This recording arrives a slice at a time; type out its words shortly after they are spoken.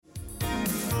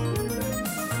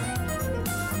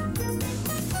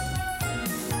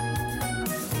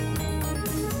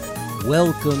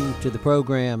Welcome to the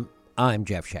program. I'm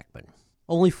Jeff Schechtman.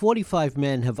 Only 45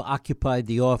 men have occupied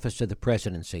the office of the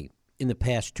presidency in the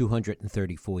past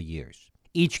 234 years.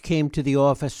 Each came to the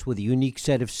office with a unique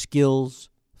set of skills,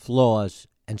 flaws,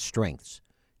 and strengths,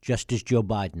 just as Joe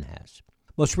Biden has.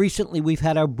 Most recently, we've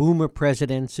had our boomer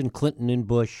presidents in Clinton and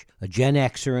Bush, a Gen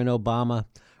Xer in Obama.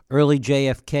 Early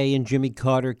JFK and Jimmy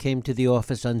Carter came to the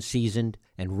office unseasoned,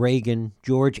 and Reagan,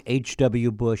 George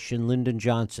H.W. Bush, and Lyndon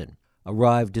Johnson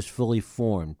arrived as fully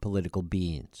formed political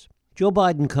beings. Joe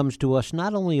Biden comes to us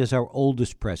not only as our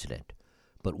oldest president,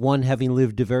 but one having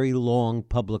lived a very long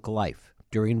public life,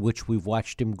 during which we've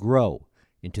watched him grow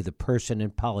into the person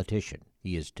and politician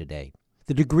he is today.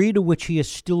 The degree to which he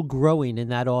is still growing in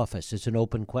that office is an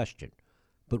open question,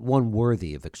 but one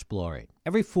worthy of exploring.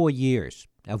 Every 4 years,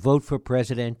 our vote for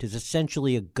president is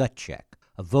essentially a gut check,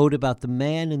 a vote about the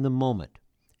man in the moment,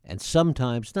 and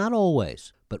sometimes, not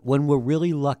always, but when we're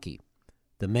really lucky,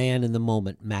 the man and the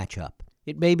moment match up.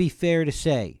 It may be fair to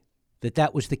say that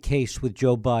that was the case with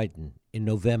Joe Biden in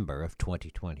November of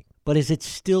 2020. But is it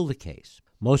still the case?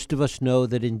 Most of us know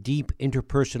that in deep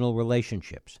interpersonal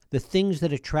relationships, the things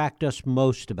that attract us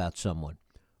most about someone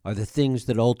are the things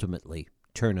that ultimately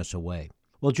turn us away.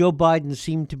 Well, Joe Biden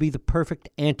seemed to be the perfect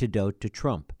antidote to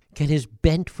Trump. Can his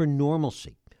bent for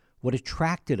normalcy, what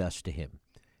attracted us to him,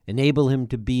 enable him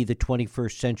to be the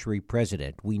 21st century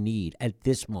president we need at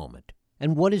this moment?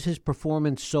 And what is his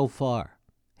performance so far,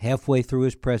 halfway through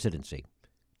his presidency?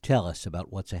 Tell us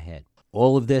about what's ahead.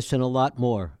 All of this and a lot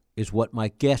more is what my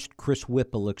guest Chris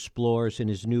Whipple explores in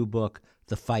his new book,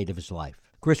 The Fight of His Life.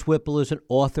 Chris Whipple is an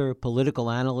author, political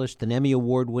analyst, an Emmy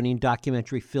Award-winning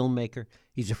documentary filmmaker.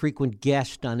 He's a frequent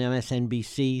guest on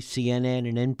MSNBC, CNN,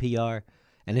 and NPR,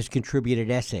 and has contributed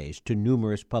essays to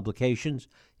numerous publications,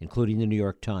 including the New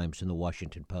York Times and the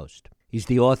Washington Post. He's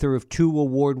the author of 2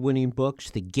 award-winning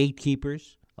books, The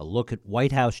Gatekeepers, a look at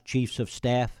White House chiefs of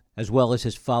staff, as well as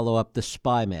his follow-up, The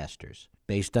Spy Masters,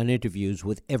 based on interviews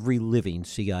with every living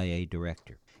CIA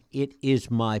director. It is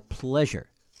my pleasure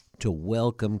to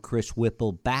welcome Chris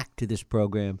Whipple back to this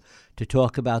program to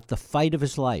talk about the fight of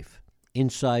his life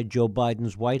inside Joe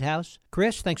Biden's White House.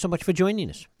 Chris, thanks so much for joining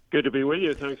us. Good to be with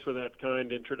you. Thanks for that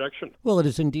kind introduction. Well, it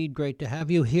is indeed great to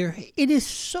have you here. It is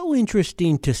so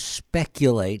interesting to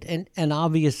speculate, and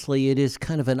obviously it is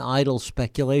kind of an idle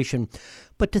speculation,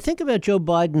 but to think about Joe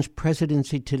Biden's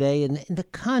presidency today in the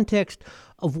context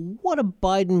of what a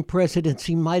Biden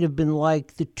presidency might have been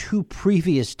like the 2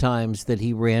 previous times that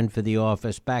he ran for the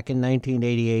office, back in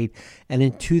 1988 and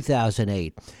in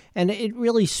 2008. And it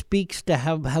really speaks to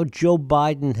how Joe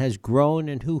Biden has grown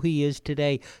and who he is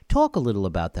today. Talk a little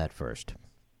about that first.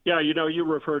 Yeah, you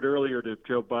referred earlier to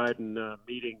Joe Biden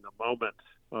meeting the moment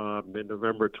in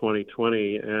November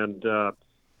 2020, and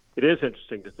it is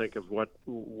interesting to think of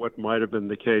what might have been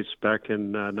the case back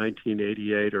in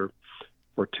 1988 or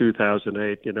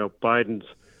 2008. Biden's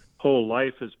whole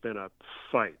life has been a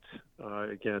fight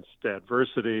against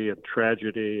adversity and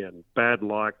tragedy and bad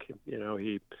luck.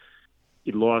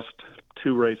 He lost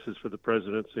 2 races for the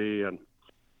presidency, and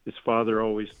his father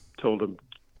always told him,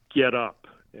 get up.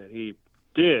 And he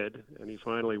did, and he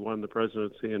finally won the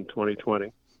presidency in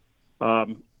 2020. I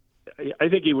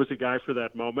think he was a guy for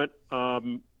that moment.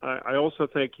 I also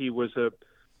think he was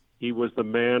the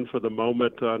man for the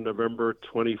moment on November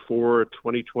 24,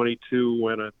 2022,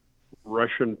 when a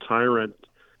Russian tyrant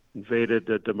invaded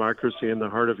a democracy in the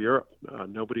heart of Europe.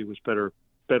 Nobody was better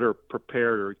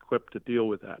prepared or equipped to deal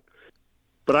with that.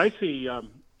 But I see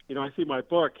my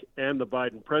book and the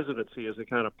Biden presidency as a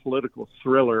kind of political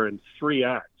thriller in 3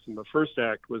 acts. And the first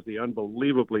act was the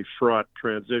unbelievably fraught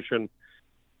transition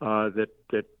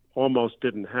that almost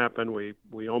didn't happen.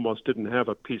 We almost didn't have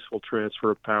a peaceful transfer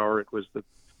of power. It was the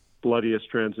bloodiest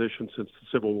transition since the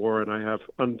Civil War, and I have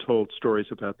untold stories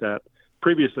about that,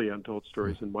 previously untold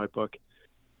stories in my book.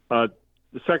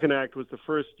 The second act was the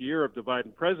first year of the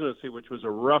Biden presidency, which was a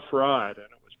rough ride, and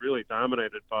it was really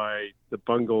dominated by the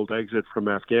bungled exit from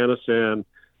Afghanistan,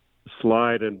 the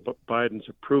slide in Biden's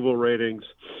approval ratings.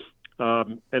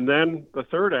 And then the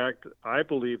third act, I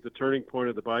believe the turning point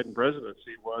of the Biden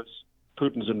presidency was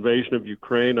Putin's invasion of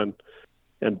Ukraine and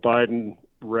Biden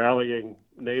rallying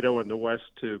NATO and the West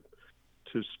to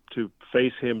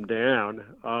face him down.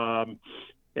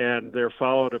 And there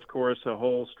followed, of course, a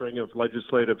whole string of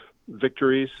legislative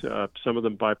victories, some of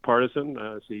them bipartisan,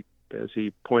 as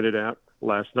he pointed out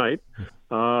last night,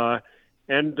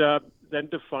 and then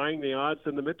defying the odds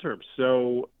in the midterms.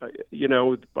 So, I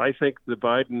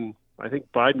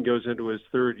think Biden goes into his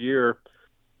third year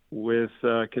with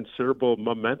considerable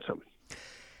momentum.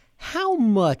 How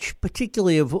much,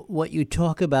 particularly of what you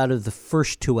talk about of the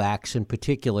first two acts in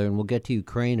particular, and we'll get to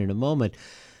Ukraine in a moment,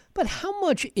 but how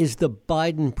much is the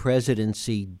Biden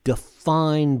presidency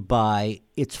defined by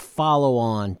its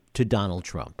follow-on to Donald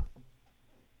Trump?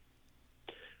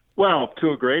 Well,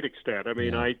 to a great extent. I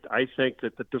mean, Yeah. I think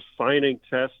that the defining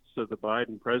tests of the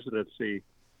Biden presidency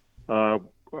are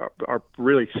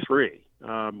really three.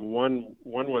 One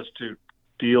was to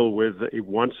deal with a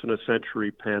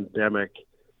once-in-a-century pandemic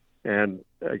and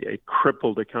a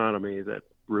crippled economy that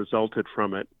resulted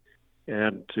from it,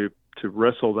 and to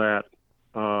wrestle that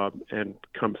and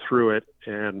come through it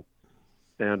and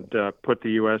put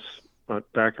the U.S.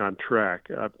 Back on track.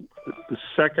 The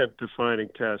second defining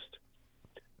test,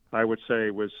 I would say,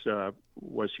 was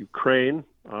Ukraine,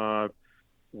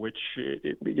 which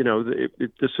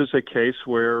this is a case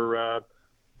where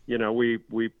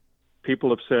we people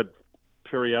have said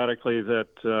periodically that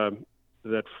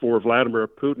for Vladimir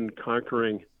Putin,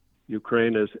 conquering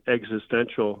Ukraine is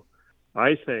existential.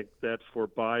 I think that for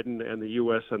Biden and the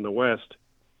U.S. and the West,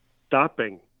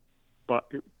 stopping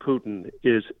Putin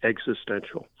is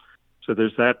existential. So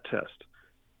there's that test.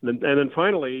 And then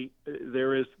finally,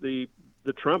 there is the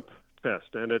Trump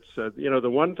test. And it's, the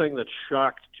one thing that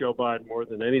shocked Joe Biden more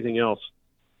than anything else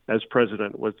as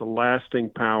president was the lasting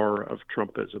power of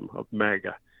Trumpism, of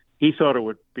MAGA. He thought it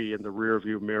would be in the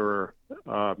rearview mirror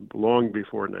long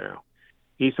before now.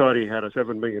 He thought he had a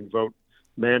 7 million vote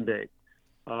mandate.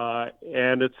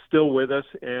 And it's still with us.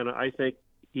 And I think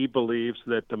he believes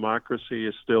that democracy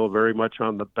is still very much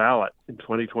on the ballot in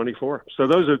 2024. So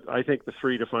those are, I think, the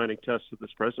three defining tests of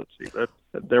this presidency.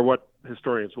 They're what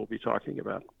historians will be talking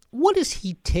about. What does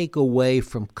he take away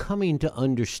from coming to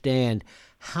understand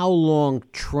how long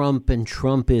Trump and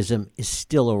Trumpism is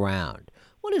still around?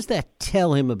 What does that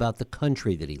tell him about the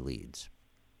country that he leads?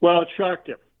 Well, it shocked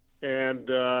him. And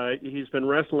he's been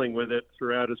wrestling with it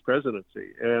throughout his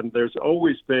presidency. And there's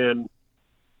always been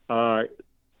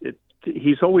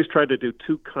he's always tried to do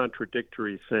two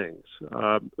contradictory things.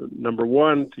 Number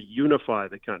one, to unify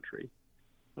the country,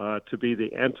 to be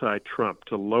the anti-Trump,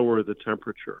 to lower the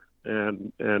temperature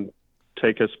and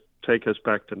take us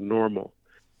back to normal.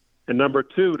 And number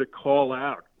two, to call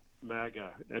out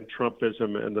MAGA and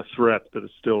Trumpism and the threat that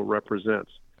it still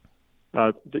represents.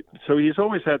 So he's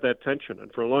always had that tension,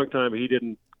 and for a long time he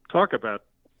didn't talk about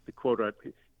the quote.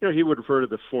 He would refer to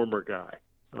the former guy,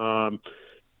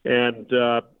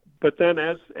 but then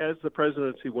as the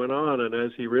presidency went on, and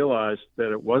as he realized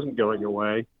that it wasn't going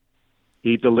away,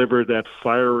 he delivered that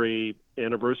fiery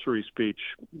anniversary speech,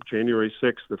 January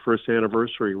 6th, the first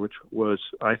anniversary, which was,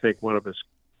 I think, one of his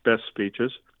best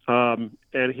speeches.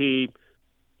 And he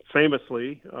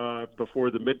famously,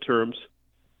 before the midterms,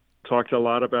 talked a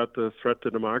lot about the threat to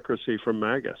democracy from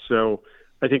MAGA. So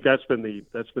I think that's been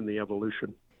the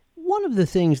evolution. One of the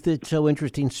things that's so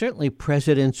interesting, certainly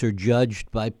presidents are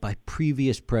judged by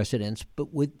previous presidents,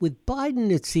 but with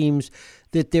Biden, it seems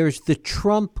that there's the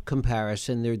Trump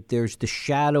comparison. There's the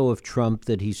shadow of Trump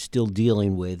that he's still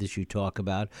dealing with, as you talk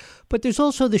about, but there's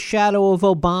also the shadow of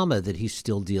Obama that he's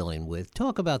still dealing with.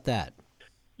 Talk about that.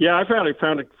 Yeah, I found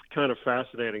it kind of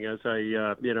fascinating as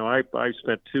I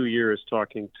spent 2 years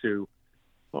talking to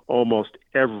almost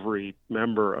every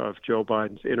member of Joe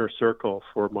Biden's inner circle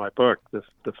for my book, The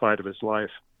Fight of His Life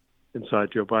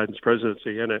Inside Joe Biden's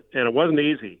Presidency. And it wasn't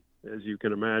easy, as you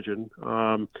can imagine,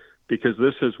 because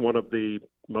this is one of the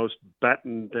most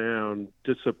battened down,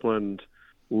 disciplined,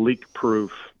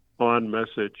 leak-proof,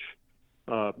 on-message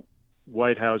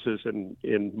White Houses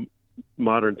in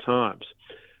modern times.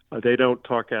 They don't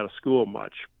talk out of school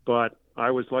much, but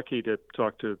I was lucky to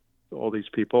talk to all these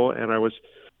people, and I was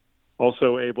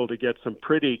also able to get some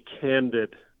pretty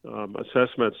candid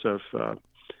assessments of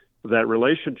that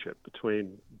relationship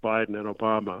between Biden and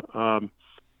Obama.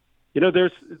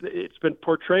 It's been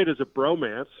portrayed as a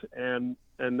bromance, and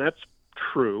that's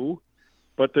true,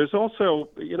 but there's also,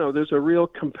 there's a real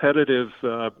competitive,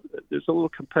 there's a little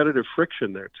competitive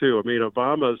friction there too. I mean,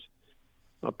 Obama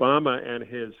and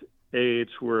his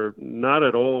aides were not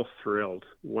at all thrilled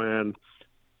when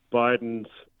Biden's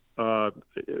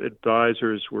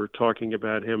advisors were talking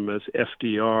about him as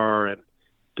FDR and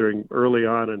during early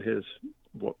on in his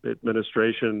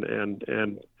administration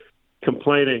and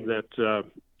complaining that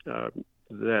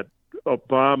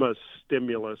Obama's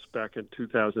stimulus back in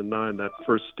 2009, that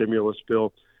first stimulus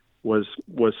bill, was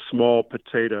small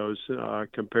potatoes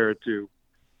compared to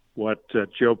what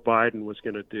Joe Biden was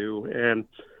going to do. And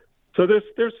so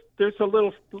there's a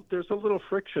little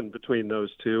friction between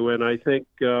those two, and I think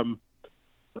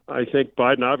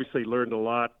Biden obviously learned a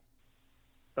lot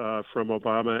from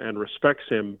Obama and respects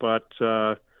him, but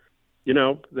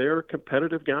they're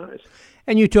competitive guys.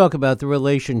 And you talk about the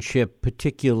relationship,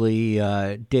 particularly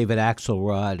David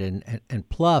Axelrod and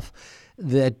Plouffe,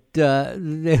 that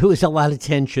there was a lot of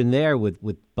tension there with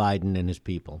Biden and his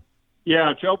people.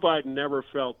 Yeah, Joe Biden never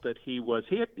felt that he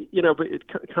had, but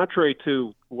contrary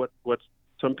to what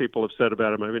some people have said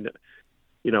about him. I mean,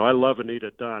 I love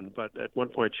Anita Dunn, but at one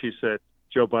point she said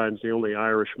Joe Biden's the only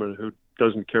Irishman who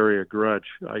doesn't carry a grudge.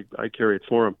 I carry it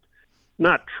for him.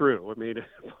 Not true. I mean,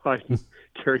 Biden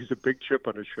carries a big chip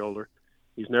on his shoulder.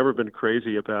 He's never been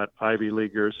crazy about Ivy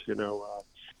Leaguers.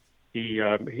 He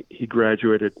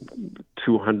graduated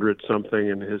 200 something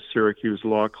in his Syracuse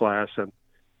law class,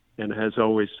 and has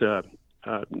always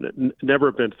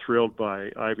never been thrilled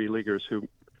by Ivy Leaguers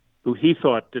who he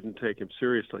thought didn't take him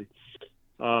seriously.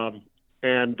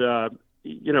 In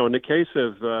the case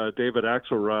of David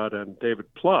Axelrod and David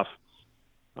Plouffe,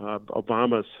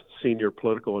 Obama's senior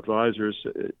political advisors,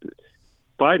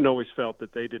 Biden always felt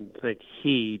that they didn't think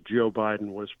Joe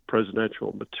Biden, was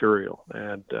presidential material.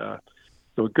 And a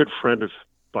good friend of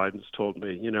Biden's told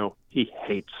me, he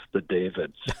hates the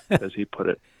Davids, as he put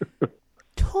it.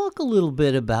 Talk a little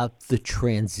bit about the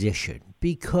transition,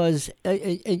 because,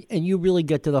 and you really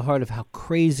get to the heart of how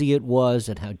crazy it was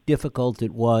and how difficult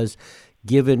it was,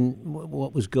 given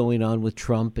what was going on with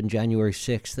Trump and January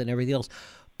 6th and everything else.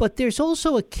 But there's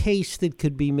also a case that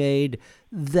could be made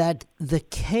that the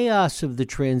chaos of the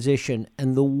transition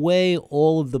and the way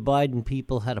all of the Biden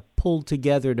people had to pull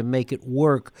together to make it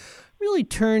work really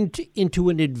turned into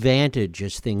an advantage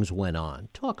as things went on.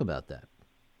 Talk about that.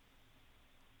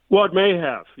 Well, it may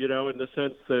have, in the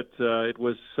sense that it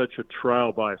was such a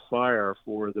trial by fire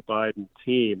for the Biden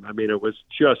team. I mean, it was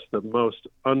just the most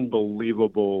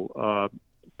unbelievable,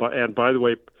 and by the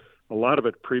way, a lot of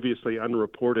it previously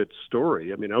unreported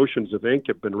story. I mean, oceans of ink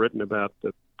have been written about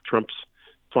Trump's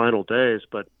final days,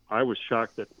 but I was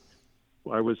shocked that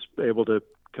I was able to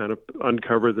kind of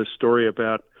uncover this story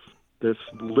about this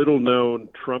little-known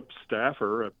Trump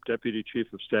staffer, a deputy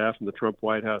chief of staff in the Trump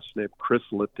White House named Chris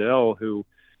Liddell, who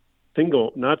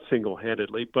not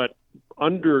single-handedly, but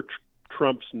under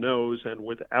Trump's nose and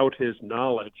without his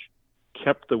knowledge,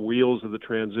 kept the wheels of the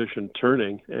transition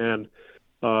turning and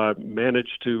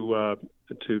managed to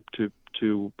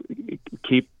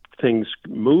keep things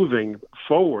moving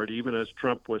forward, even as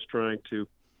Trump was trying to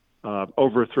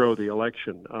overthrow the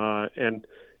election. And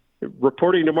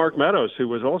reporting to Mark Meadows, who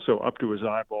was also up to his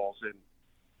eyeballs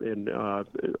in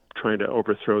trying to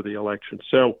overthrow the election.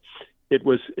 So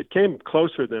it came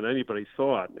closer than anybody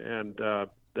thought, and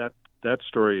that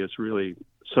story is really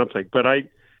something. But I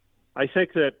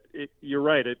think that you're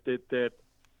right. That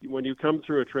when you come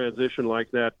through a transition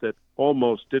like that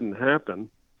almost didn't happen,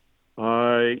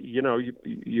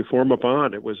 you form a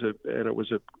bond. It was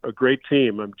a great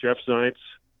team. Jeff Zients,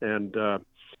 and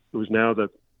who is now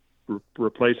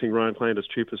replacing Ron Klain as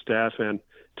chief of staff, and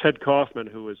Ted Kaufman,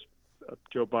 who was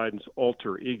Joe Biden's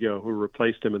alter ego, who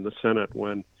replaced him in the Senate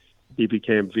when he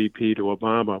became VP to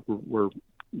Obama, were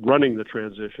running the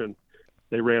transition.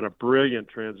 They ran a brilliant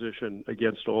transition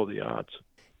against all the odds.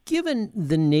 Given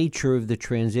the nature of the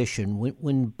transition,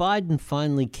 when Biden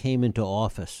finally came into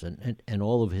office and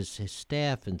all of his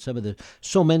staff and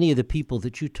so many of the people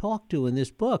that you talked to in this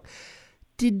book,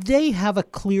 did they have a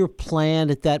clear plan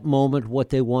at that moment what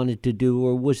they wanted to do,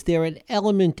 or was there an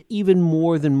element even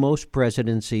more than most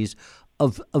presidencies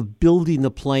of building the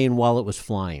plane while it was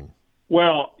flying?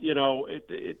 Well,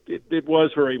 it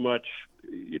was very much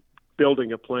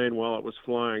building a plane while it was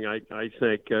flying, I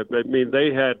think. I mean,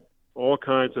 they had all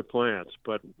kinds of plans,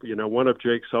 but, one of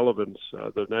Jake Sullivan's,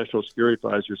 the National Security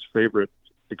Advisor's favorite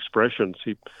expressions,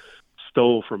 he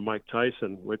stole from Mike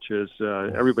Tyson, which is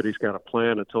everybody's got a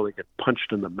plan until they get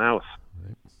punched in the mouth.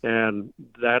 Right. And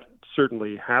that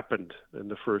certainly happened in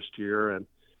the first year, and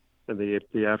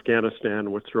the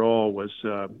Afghanistan withdrawal was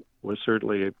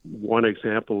certainly one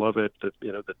example of it.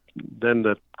 Then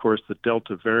of course the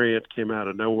Delta variant came out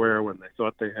of nowhere when they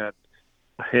thought they had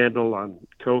a handle on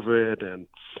COVID, and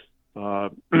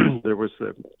there was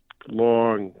a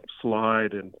long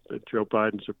slide in Joe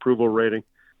Biden's approval rating.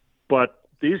 But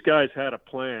these guys had a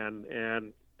plan,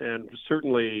 and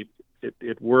certainly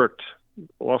it worked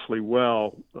awfully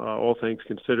well, all things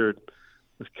considered,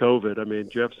 with COVID. I mean,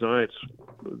 Jeff Zients,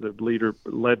 the leader,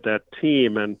 led that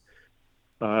team and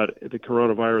the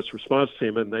coronavirus response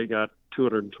team, and they got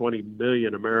 220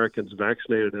 million Americans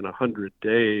vaccinated in 100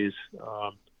 days,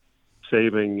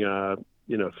 saving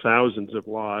thousands of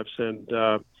lives. And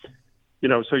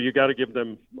so you got to give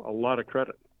them a lot of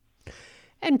credit.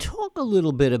 And talk a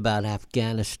little bit about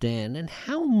Afghanistan and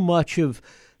how much of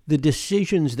the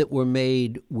decisions that were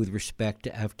made with respect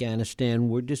to Afghanistan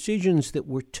were decisions that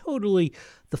were totally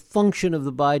the function of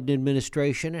the Biden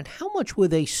administration, and how much were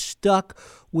they stuck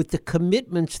with the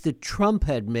commitments that Trump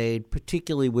had made,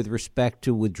 particularly with respect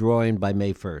to withdrawing by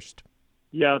May 1st?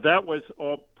 Yeah, that was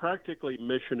all practically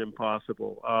mission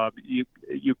impossible.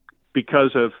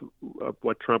 Because of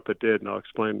what Trump had did, and I'll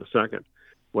explain in a second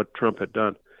what Trump had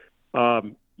done.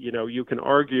 You can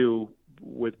argue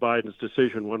with Biden's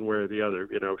decision one way or the other.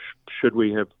 Should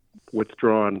we have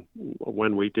withdrawn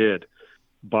when we did?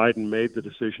 Biden made the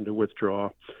decision to withdraw.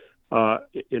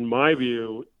 In my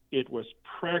view, it was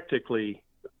practically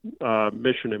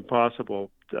mission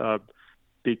impossible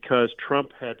because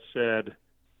Trump had said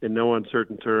in no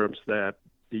uncertain terms that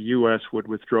the U.S. would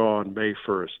withdraw on May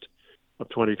 1st of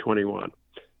 2021.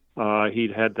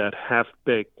 He'd had that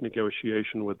half-baked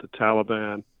negotiation with the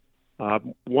Taliban.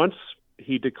 Once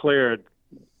he declared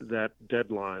that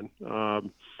deadline,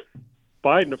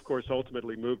 Biden, of course,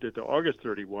 ultimately moved it to August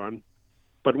 31.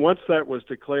 But once that was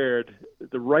declared,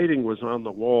 the writing was on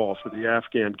the wall for the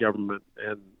Afghan government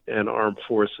and armed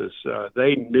forces.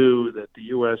 They knew that the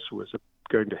U.S. was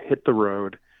going to hit the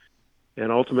road,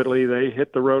 and ultimately they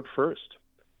hit the road first.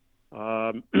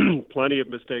 Plenty of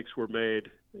mistakes were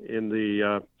made in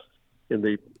the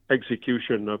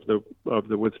execution of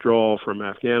the withdrawal from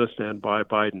Afghanistan by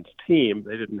Biden's team.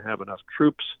 They didn't have enough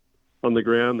troops on the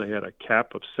ground. They had a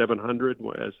cap of 700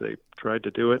 as they tried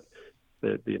to do it.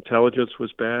 The intelligence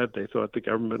was bad. They thought the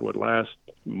government would last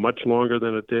much longer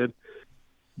than it did.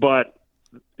 But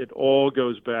it all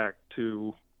goes back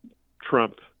to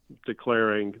Trump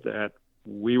declaring that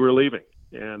we were leaving.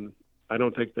 And I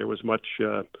don't think there was much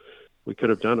we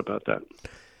could have done about that.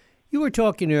 You were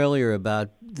talking earlier about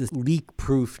the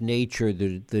leak-proof nature,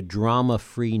 the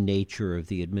drama-free nature of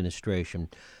the administration.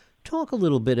 Talk a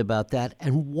little bit about that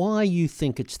and why you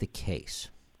think it's the case.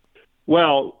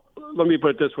 Well, let me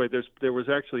put it this way. There was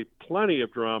actually plenty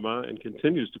of drama and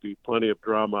continues to be plenty of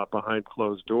drama behind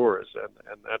closed doors. And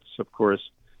that's, of course,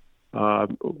 why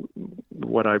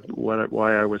I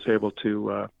was able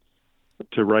to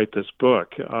write this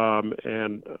book.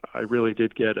 And I really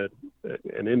did get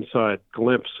an inside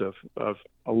glimpse of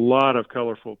a lot of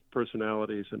colorful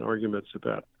personalities and arguments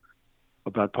about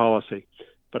policy.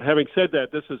 But having said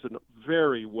that, this is a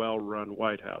very well-run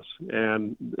White House,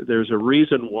 and there's a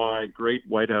reason why great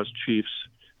White House chiefs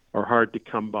are hard to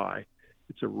come by.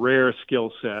 It's a rare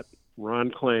skill set.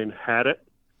 Ron Klain had it.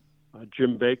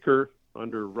 Jim Baker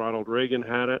under Ronald Reagan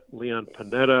had it. Leon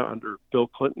Panetta under Bill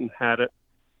Clinton had it.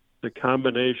 The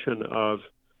combination of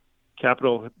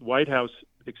White House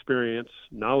experience,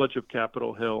 knowledge of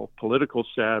Capitol Hill, political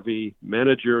savvy,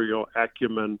 managerial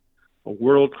acumen, a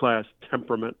world-class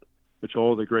temperament, which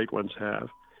all the great ones have,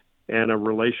 and a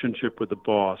relationship with the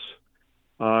boss.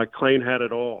 Klain had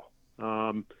it all,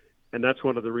 and that's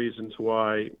one of the reasons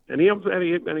why. And he had he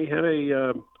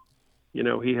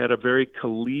had a very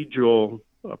collegial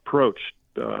approach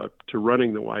to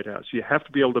running the White House. You have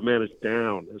to be able to manage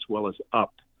down as well as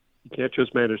up. You can't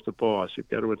just manage the boss. You've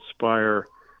got to inspire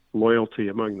loyalty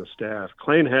among the staff.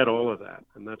 Klain had all of that,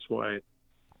 and that's why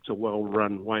it's a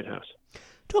well-run White House.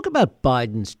 Talk about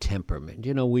Biden's temperament.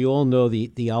 We all know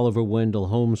the Oliver Wendell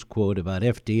Holmes quote about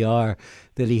FDR,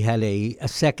 that he had a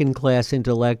second-class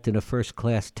intellect and a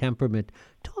first-class temperament.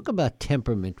 Talk about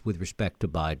temperament with respect to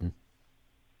Biden.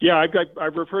 Yeah,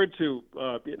 I've referred to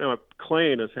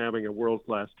Klain as having a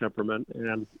world-class temperament,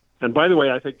 and by the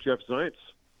way, I think Jeff Zients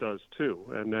does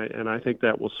too, and I think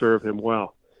that will serve him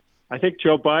well. I think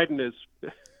Joe Biden is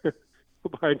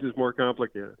more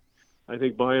complicated. I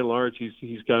think by and large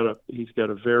he's got a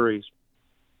very,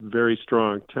 very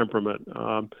strong temperament,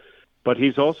 but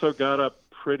he's also got a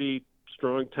pretty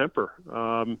strong temper.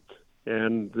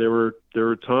 And there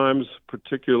were times,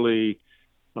 particularly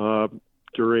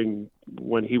during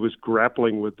when he was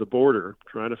grappling with the border,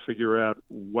 trying to figure out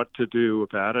what to do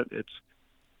about it.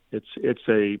 It's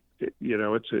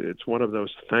one of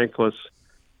those thankless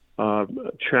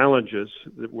challenges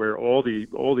where all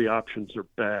the options are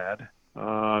bad.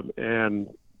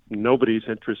 And nobody's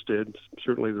interested.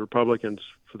 Certainly the Republicans,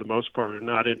 for the most part, are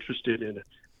not interested in a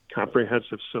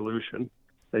comprehensive solution.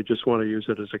 They just want to use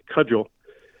it as a cudgel.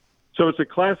 So it's a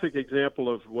classic example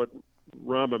of what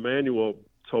Rahm Emanuel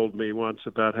told me once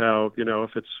about how,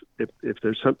 if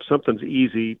there's something's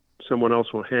easy, someone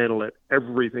else will handle it.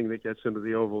 Everything that gets into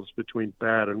the Oval is between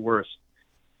bad and worse.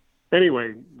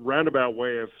 Anyway, roundabout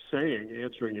way of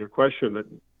answering your question, that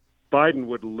Biden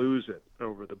would lose it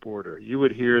over the border. You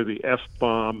would hear the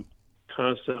F-bomb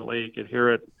constantly. You could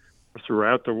hear it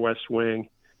throughout the West Wing.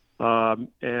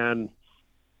 And,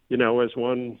 as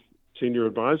one senior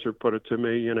advisor put it to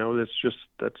me,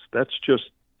 that's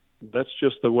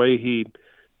just the way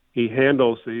he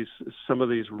handles some of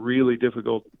these really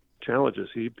difficult challenges.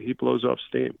 He blows off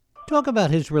steam. Talk about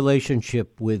his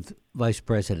relationship with Vice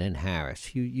President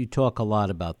Harris. You talk a lot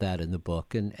about that in the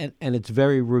book, and it's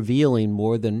very revealing,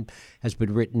 more than has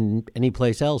been written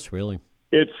anyplace else, really.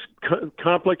 It's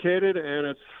complicated and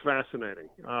it's fascinating.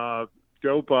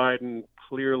 Joe Biden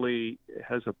clearly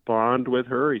has a bond with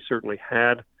her. He certainly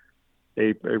had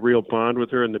a real bond with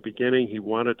her in the beginning. He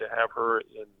wanted to have her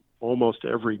in almost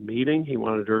every meeting. He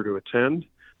wanted her to attend.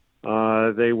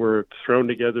 They were thrown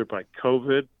together by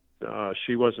COVID.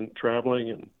 She wasn't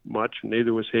traveling much,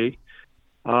 neither was he.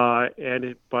 By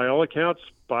all accounts,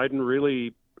 Biden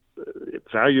really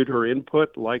valued her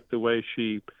input, liked the way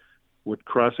she would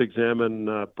cross-examine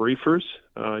briefers,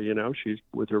 she's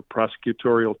with her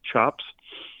prosecutorial chops.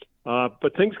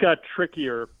 But things got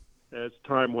trickier as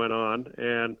time went on,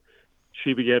 and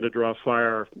she began to draw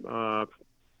fire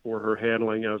for her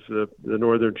handling of the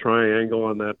Northern Triangle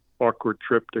on that awkward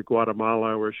trip to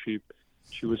Guatemala, where she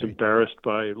was embarrassed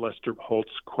by Lester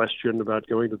Holt's question about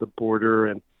going to the border.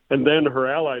 And then her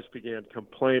allies began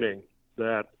complaining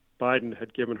that Biden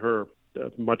had given her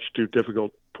a much too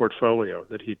difficult portfolio,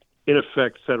 that he'd in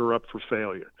effect set her up for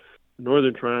failure. The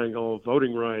Northern Triangle,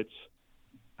 voting rights,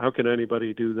 how can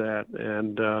anybody do that?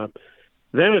 And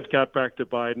then it got back to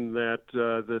Biden that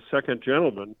the second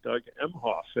gentleman, Doug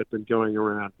Emhoff, had been going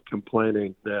around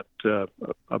complaining that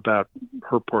about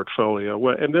her portfolio.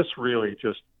 And this really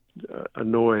just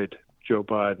annoyed Joe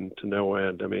Biden to no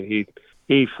end. I mean,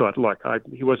 he thought, look,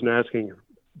 he wasn't asking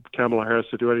Kamala Harris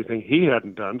to do anything he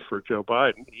hadn't done for Joe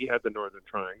Biden. He had the Northern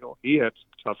Triangle. He had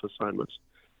tough assignments.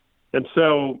 And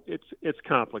so it's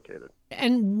complicated.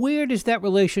 And where does that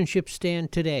relationship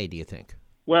stand today, do you think?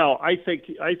 Well, I think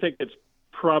it's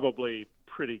probably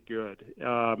pretty good.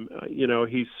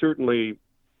 He certainly,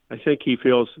 I think he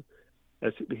feels,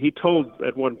 as he told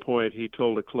at one point, he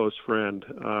told a close friend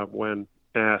when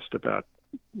asked about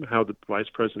how the vice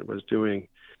president was doing,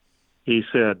 he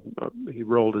said, he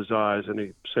rolled his eyes and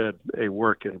he said, a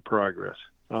work in progress.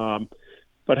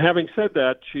 But having said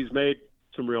that, she's made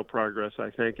some real progress, I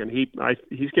think, and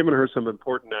he's given her some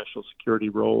important national security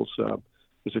roles.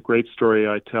 There's a great story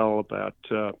I tell about,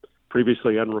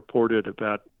 previously unreported,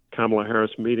 about Kamala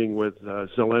Harris meeting with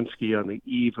Zelensky on the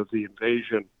eve of the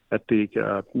invasion at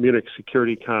the Munich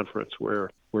Security Conference, where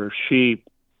she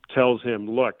tells him,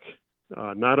 look,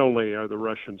 not only are the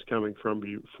Russians coming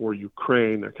for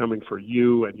Ukraine, they're coming for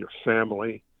you and your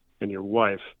family and your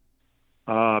wife,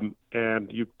 and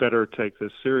you better take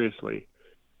this seriously.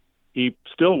 He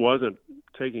still wasn't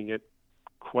taking it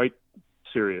quite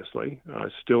seriously,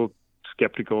 still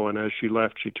skeptical, and as she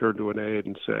left, she turned to an aide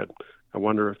and said, I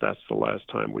wonder if that's the last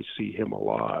time we see him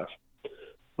alive.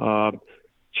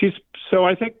 So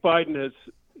I think Biden has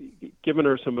given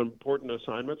her some important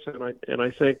assignments, and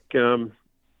I think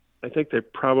they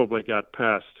probably got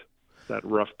past that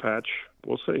rough patch.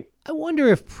 We'll see. I wonder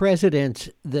if presidents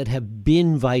that have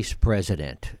been vice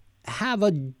president have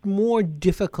a more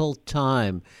difficult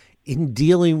time in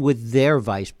dealing with their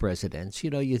vice presidents.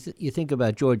 You think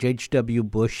about George H.W.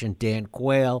 Bush and Dan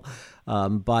Quayle,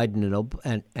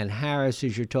 Biden and Harris,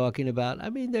 as you're talking about.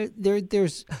 I mean,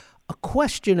 there's a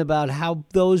question about how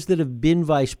those that have been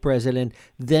vice president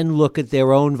then look at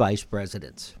their own vice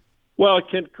presidents. Well,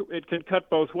 it can cut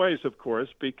both ways, of course,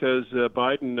 because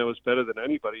Biden knows better than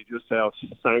anybody just how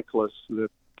thankless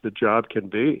the job can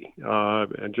be,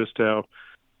 and just how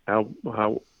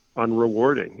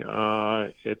unrewarding.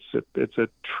 It's a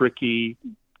tricky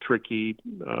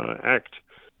act,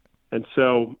 and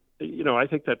so I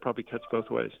think that probably cuts both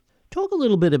ways. Talk a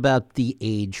little bit about the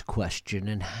age question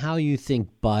and how you think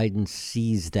Biden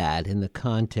sees that in the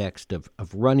context of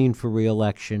running for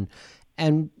re-election,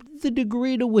 and the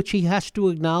degree to which he has to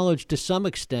acknowledge to some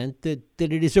extent that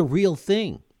it is a real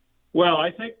thing. Well,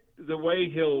 I think the way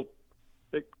he'll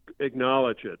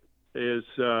acknowledge it is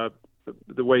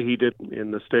the way he did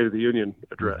in the State of the Union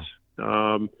address.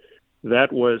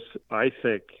 That was, I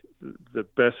think, the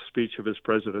best speech of his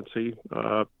presidency.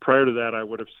 Prior to that, I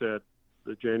would have said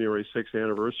the January 6th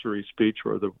anniversary speech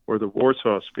or the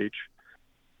Warsaw speech,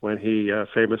 when he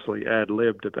famously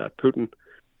ad-libbed about Putin.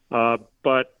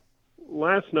 But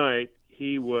last night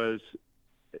he was,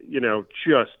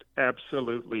 just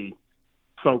absolutely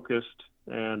focused,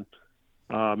 and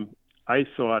I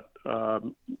thought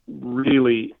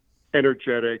really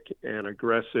energetic and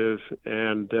aggressive,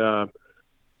 and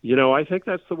I think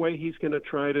that's the way he's going to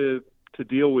try to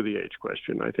deal with the age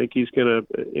question. I think he's going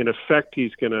to, in effect,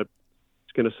 he's going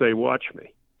to say, "Watch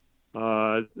me."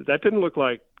 That didn't look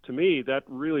like to me, that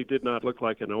really did not look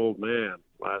like an old man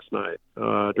last night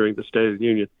during the State of the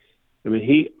Union. I mean,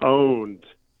 he owned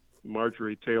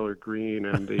Marjorie Taylor Greene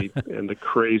and the and the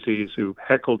crazies who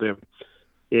heckled him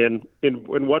in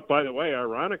what, by the way,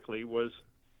 ironically, was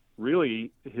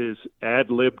really his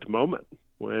ad-libbed moment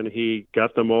when he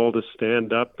got them all to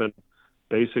stand up and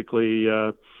basically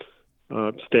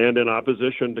stand in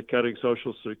opposition to cutting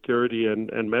Social Security and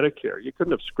Medicare. You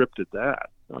couldn't have scripted that.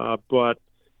 But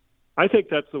I think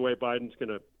that's the way Biden's going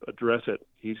to address it.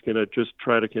 He's going to just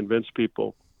try to convince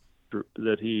people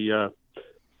that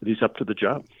he's up to the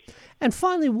job. And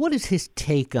finally, what is his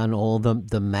take on all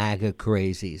the MAGA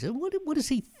crazies? And what does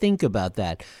he think about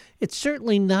that? It's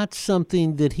certainly not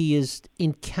something that he has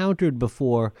encountered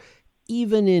before,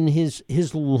 even in his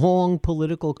long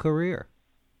political career.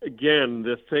 Again,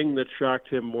 the thing that shocked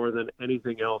him more than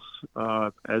anything else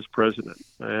as president,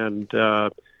 and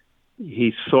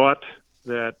he thought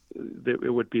that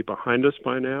it would be behind us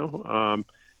by now.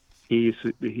 He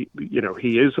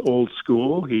is old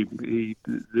school.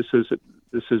 This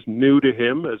is new to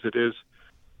him, as it is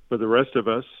for the rest of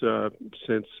us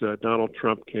since Donald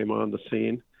Trump came on the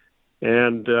scene,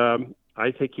 and I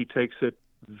think he takes it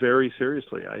very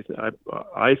seriously.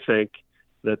 I think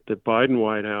that the Biden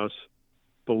White House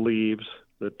believes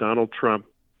that Donald Trump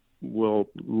will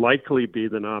likely be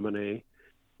the nominee.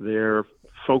 They're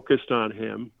focused on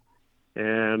him,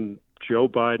 and Joe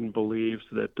Biden believes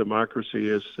that democracy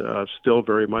is still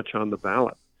very much on the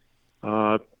ballot.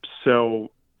 So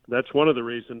that's one of the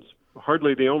reasons,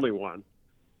 hardly the only one,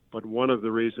 but one of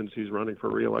the reasons he's running for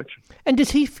re-election. And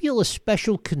does he feel a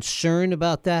special concern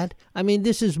about that? I mean,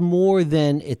 this is more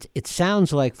than, it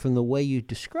sounds like from the way you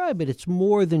describe it, it's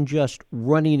more than just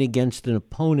running against an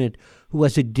opponent who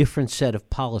has a different set of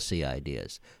policy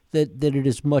ideas, that it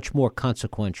is much more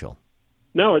consequential.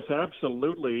 No, it's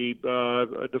absolutely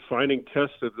a defining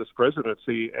test of this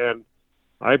presidency, and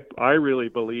I really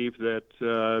believe that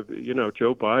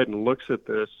Joe Biden looks at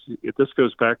this. This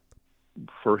goes back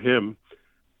for him.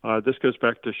 This goes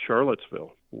back to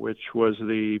Charlottesville, which was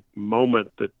the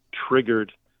moment that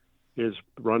triggered his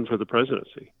run for the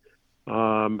presidency.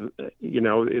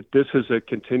 This is a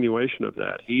continuation of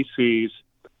that. He sees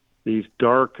these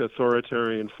dark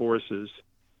authoritarian forces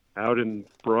out in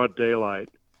broad daylight.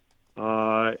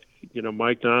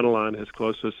 Mike Donilon, his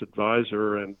closest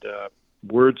advisor and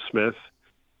wordsmith,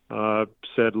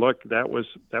 said, "Look, that was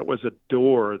a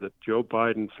door that Joe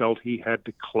Biden felt he had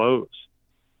to close."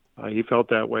 He felt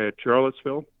that way at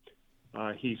Charlottesville.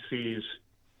 He sees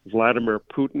Vladimir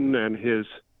Putin and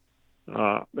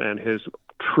his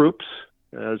troops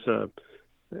as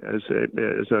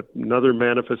another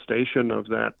manifestation of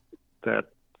that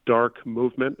dark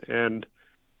movement, and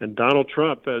Donald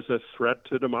Trump as a threat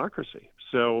to democracy.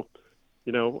 So,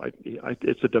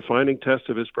 it's a defining test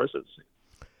of his presidency.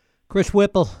 Chris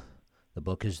Whipple, the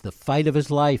book is The Fight of His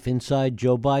Life Inside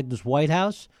Joe Biden's White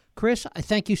House. Chris, I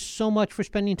thank you so much for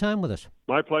spending time with us.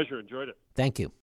 My pleasure. Enjoyed it. Thank you.